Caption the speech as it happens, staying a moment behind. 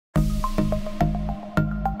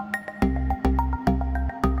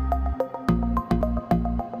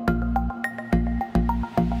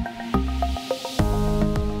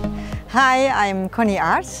Hi, I'm Conny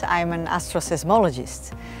Aerts. I'm an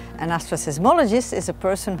astroseismologist. An astroseismologist is a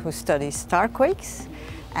person who studies starquakes,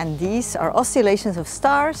 and these are oscillations of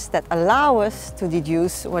stars that allow us to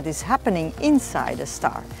deduce what is happening inside a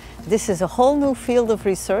star. This is a whole new field of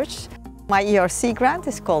research. My ERC grant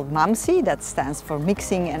is called MAMSI, that stands for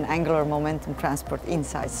Mixing and Angular Momentum Transport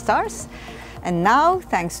Inside Stars. And now,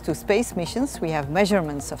 thanks to space missions, we have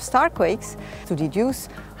measurements of starquakes to deduce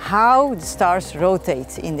how the stars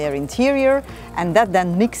rotate in their interior, and that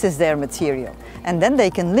then mixes their material. And then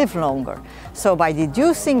they can live longer. So by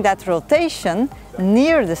deducing that rotation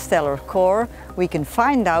near the stellar core, we can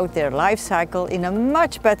find out their life cycle in a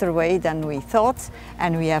much better way than we thought.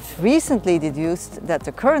 And we have recently deduced that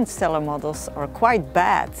the current stellar models are quite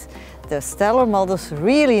bad. The stellar models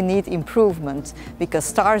really need improvement because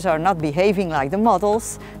stars are not behaving like the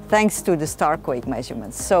models thanks to the starquake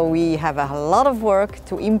measurements. So we have a lot of work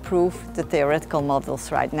to improve the theoretical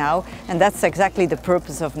models right now, and that's exactly the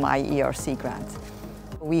purpose of my ERC grant.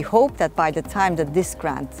 We hope that by the time that this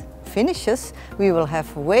grant finishes, we will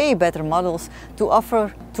have way better models to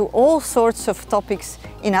offer to all sorts of topics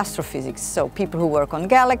in astrophysics. So people who work on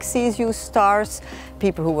galaxies use stars,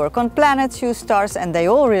 people who work on planets use stars, and they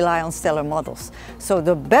all rely on stellar models. So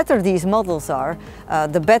the better these models are,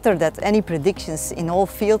 the better that any predictions in all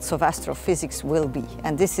fields of astrophysics will be.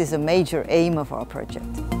 And this is a major aim of our project.